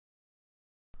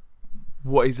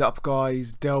What is up,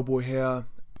 guys? Delboy here,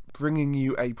 bringing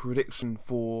you a prediction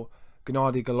for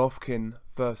Gennady Golovkin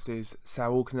versus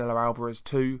Saul Canelo Alvarez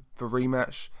 2 for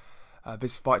rematch.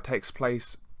 This fight takes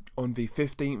place on the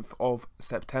 15th of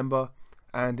September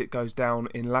and it goes down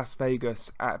in Las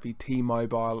Vegas at the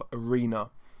T-Mobile Arena.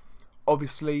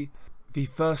 Obviously, the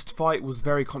first fight was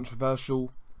very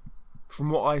controversial.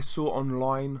 From what I saw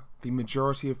online, the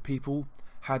majority of people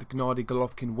had Gennady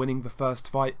Golovkin winning the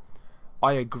first fight.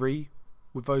 I agree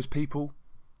with those people.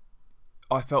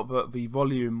 I felt that the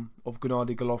volume of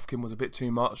Gennady Golovkin was a bit too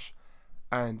much,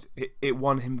 and it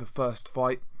won him the first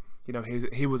fight. You know,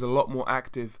 he was a lot more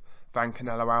active than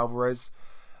Canelo Alvarez.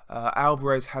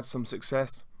 Alvarez had some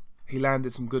success. He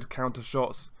landed some good counter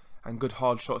shots and good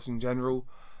hard shots in general,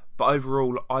 but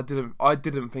overall, I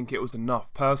didn't think it was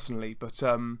enough personally. But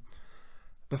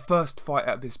the first fight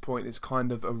at this point is kind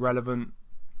of irrelevant.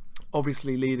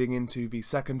 Obviously, leading into the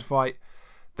second fight,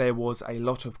 there was a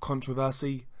lot of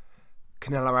controversy.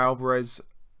 Canelo Alvarez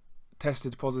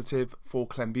tested positive for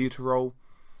clenbuterol,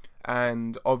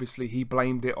 and obviously he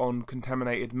blamed it on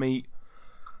contaminated meat.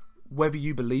 Whether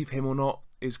you believe him or not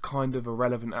is kind of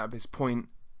irrelevant at this point.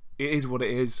 It is what it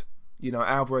is. You know,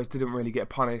 Alvarez didn't really get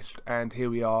punished, and here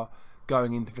we are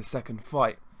going into the second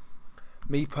fight.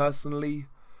 Me personally,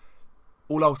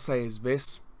 all I'll say is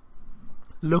this: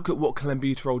 look at what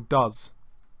clenbuterol does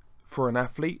for an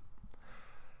athlete.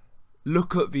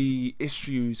 Look at the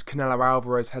issues Canelo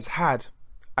Alvarez has had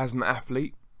as an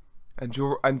athlete and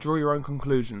draw your own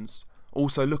conclusions.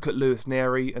 Also, look at Luis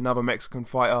Nery, another Mexican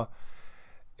fighter.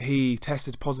 He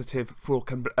tested positive for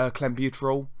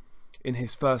clenbuterol in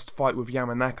his first fight with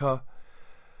Yamanaka.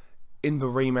 In the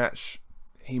rematch,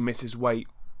 he misses weight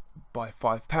by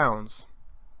 5 pounds.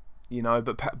 You know,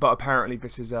 but apparently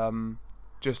this is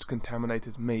just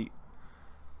contaminated meat.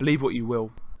 Believe what you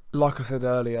will. Like I said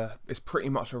earlier, it's pretty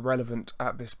much irrelevant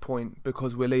at this point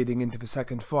because we're leading into the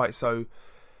second fight, so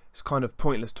it's kind of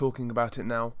pointless talking about it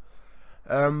now.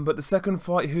 But the second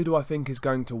fight, who do I think is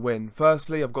going to win?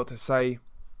 Firstly, I've got to say,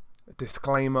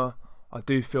 disclaimer, I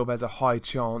do feel there's a high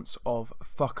chance of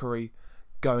fuckery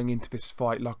going into this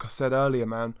fight. Like I said earlier,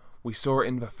 man, we saw it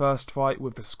in the first fight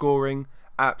with the scoring,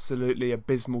 absolutely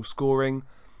abysmal scoring,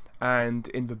 and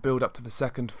in the build-up to the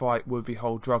second fight with the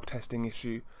whole drug testing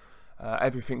issue.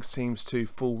 Everything seems to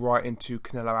fall right into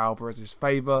Canelo Alvarez's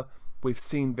favour. We've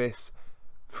seen this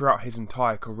throughout his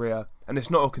entire career, and it's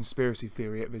not a conspiracy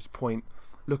theory at this point.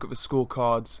 Look at the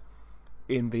scorecards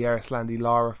in the Erislandy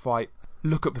Lara fight.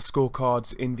 Look at the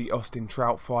scorecards in the Austin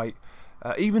Trout fight.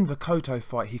 Even the Cotto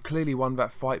fight, he clearly won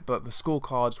that fight, but the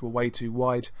scorecards were way too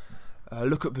wide.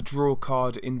 Look at the draw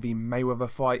card in the Mayweather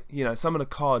fight. You know, some of the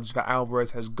cards that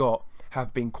Alvarez has got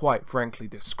have been quite frankly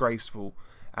disgraceful.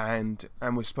 And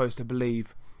we're supposed to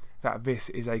believe that this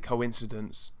is a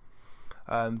coincidence.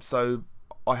 So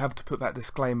I have to put that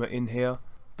disclaimer in here.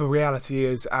 The reality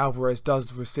is Alvarez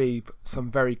does receive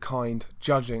some very kind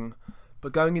judging.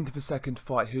 But going into the second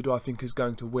fight, who do I think is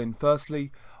going to win?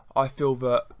 Firstly, I feel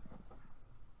that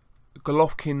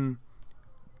Golovkin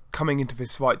coming into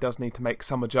this fight does need to make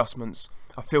some adjustments.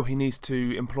 I feel he needs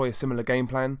to employ a similar game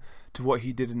plan to what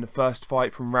he did in the first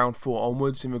fight from round 4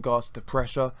 onwards in regards to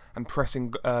pressure and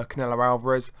pressing Canelo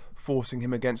Alvarez, forcing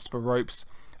him against the ropes,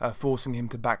 forcing him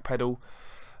to backpedal.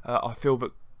 I feel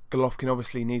that Golovkin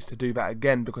obviously needs to do that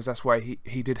again because that's where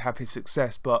he did have his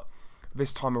success, but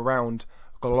this time around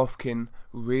Golovkin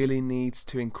really needs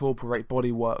to incorporate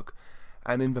body work.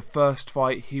 And in the first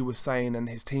fight he was saying, and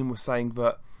his team was saying,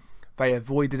 that they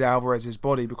avoided Alvarez's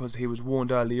body because he was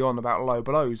warned early on about low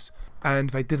blows,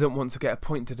 and they didn't want to get a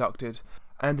point deducted.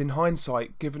 And in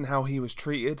hindsight, given how he was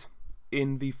treated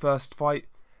in the first fight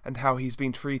and how he's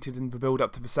been treated in the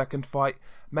build-up to the second fight,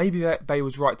 maybe they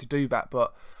was right to do that,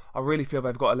 but I really feel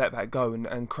they've got to let that go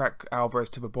and crack Alvarez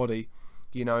to the body.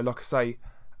 You know, like I say,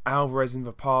 Alvarez in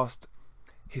the past,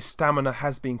 his stamina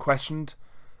has been questioned,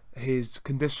 his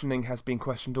conditioning has been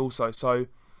questioned also, so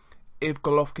if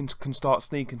Golovkin can start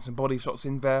sneaking some body shots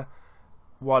in there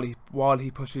while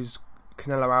he pushes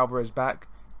Canelo Alvarez back,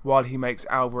 while he makes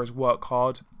Alvarez work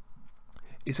hard,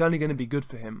 it's only going to be good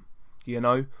for him, you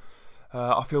know.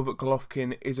 I feel that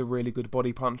Golovkin is a really good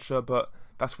body puncher, but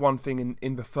that's one thing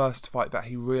in the first fight that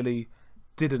he really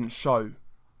didn't show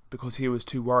because he was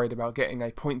too worried about getting a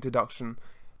point deduction.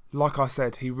 Like I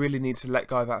said, he really needs to let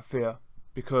go of that fear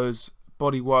because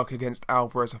body work against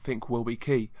Alvarez I think will be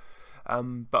key.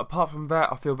 But apart from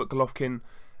that, I feel that Golovkin,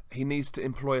 he needs to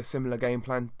employ a similar game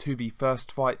plan to the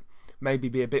first fight. Maybe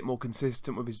be a bit more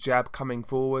consistent with his jab coming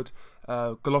forward.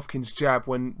 Golovkin's jab,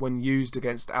 when used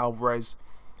against Alvarez,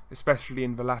 especially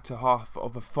in the latter half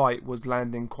of a fight, was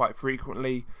landing quite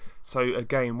frequently. So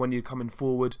again, when you're coming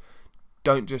forward,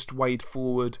 don't just wade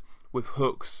forward with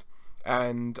hooks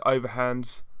and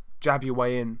overhands. Jab your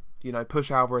way in, you know,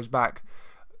 push Alvarez back.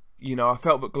 You know, I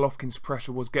felt that Golovkin's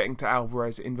pressure was getting to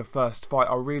Alvarez in the first fight.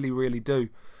 I really do.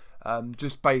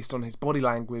 Just based on his body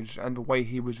language and the way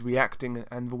he was reacting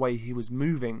and the way he was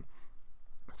moving.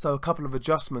 So a couple of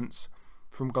adjustments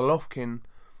from Golovkin,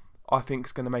 I think,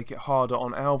 is going to make it harder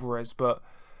on Alvarez. But,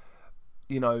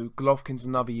 you know, Golovkin's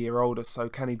another year older, so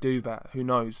can he do that? Who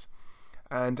knows?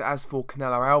 And as for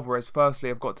Canelo Alvarez, firstly,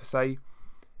 I've got to say,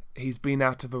 he's been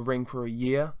out of the ring for a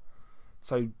year.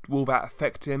 So will that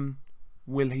affect him?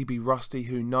 Will he be rusty?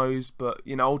 Who knows? But,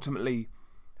 you know, ultimately,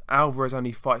 Alvarez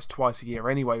only fights twice a year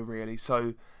anyway, really.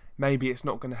 So maybe it's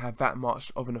not going to have that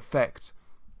much of an effect.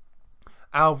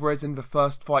 Alvarez, in the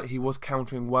first fight, he was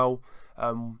countering well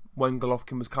when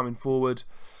Golovkin was coming forward.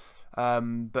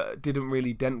 But didn't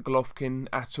really dent Golovkin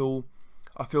at all.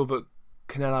 I feel that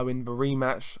Canelo in the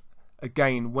rematch,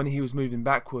 again, when he was moving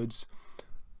backwards,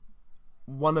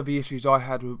 one of the issues I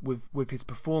had with his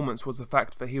performance was the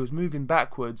fact that he was moving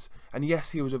backwards, and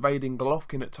yes, he was evading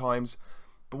Golovkin at times,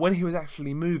 but when he was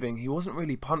actually moving, he wasn't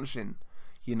really punching.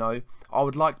 You know, I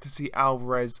would like to see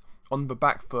Alvarez on the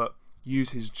back foot use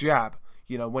his jab,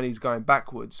 you know, when he's going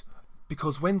backwards,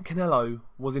 because when Canelo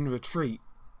was in retreat,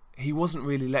 he wasn't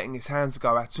really letting his hands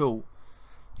go at all.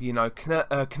 You know,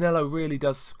 Canelo really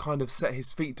does kind of set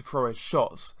his feet to throw his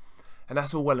shots, and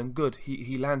that's all well and good.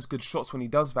 He lands good shots when he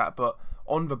does that, but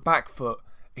on the back foot,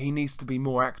 he needs to be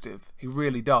more active. He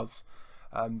really does,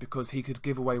 because he could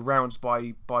give away rounds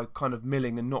by kind of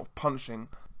milling and not punching.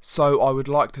 So I would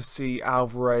like to see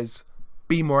Alvarez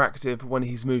be more active when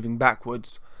he's moving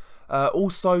backwards.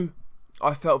 Also,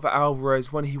 I felt that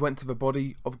Alvarez, when he went to the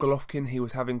body of Golovkin, he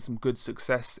was having some good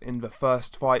success in the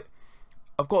first fight.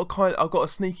 I've got a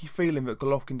sneaky feeling that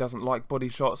Golovkin doesn't like body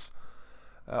shots.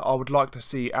 I would like to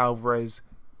see Alvarez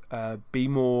be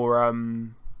more.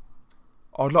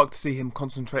 I would like to see him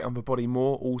concentrate on the body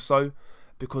more, also,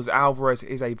 because Alvarez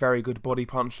is a very good body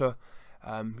puncher.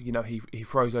 You know, he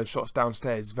throws those shots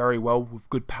downstairs very well with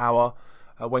good power.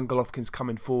 When Golovkin's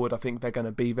coming forward, I think they're going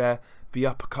to be there. The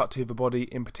uppercut to the body,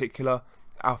 in particular,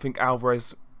 I think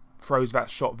Alvarez throws that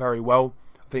shot very well.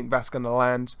 I think that's going to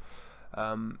land.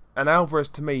 And Alvarez,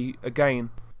 to me, again,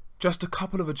 just a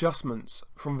couple of adjustments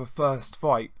from the first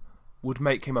fight would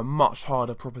make him a much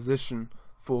harder proposition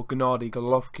for Gennady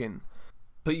Golovkin.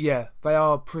 But yeah, they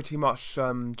are pretty much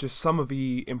just some of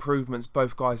the improvements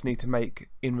both guys need to make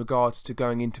in regards to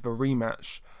going into the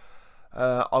rematch.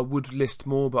 I would list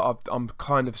more, but I'm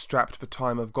kind of strapped for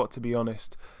time, I've got to be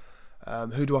honest.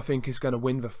 Who do I think is going to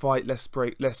win the fight? Let's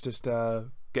just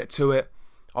get to it.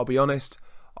 I'll be honest,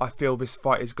 I feel this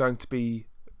fight is going to be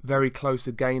very close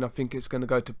again. I think it's going to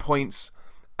go to points,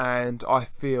 and I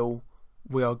feel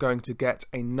we are going to get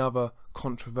another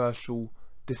controversial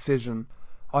decision.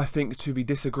 I think, to the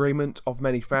disagreement of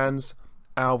many fans,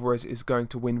 Alvarez is going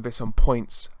to win this on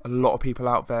points. A lot of people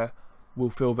out there will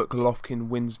feel that Golovkin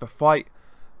wins the fight,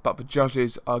 but the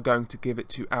judges are going to give it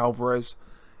to Alvarez.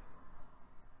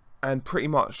 And pretty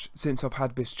much since I've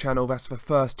had this channel, that's the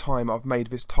first time I've made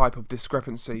this type of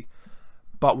discrepancy.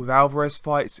 But with Alvarez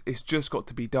fights, it's just got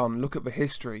to be done. Look at the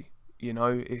history, you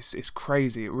know, it's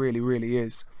crazy. It really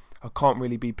is. I can't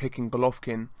really be picking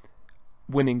Golovkin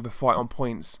winning the fight on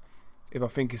points if I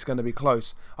think it's going to be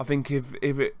close. I think if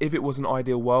it was an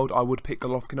ideal world, I would pick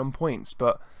Golovkin on points.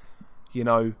 But, you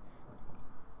know,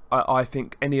 I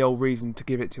think any old reason to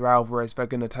give it to Alvarez, they're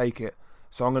going to take it.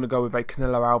 So I'm going to go with a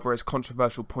Canelo Alvarez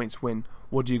controversial points win.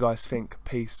 What do you guys think?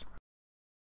 Peace.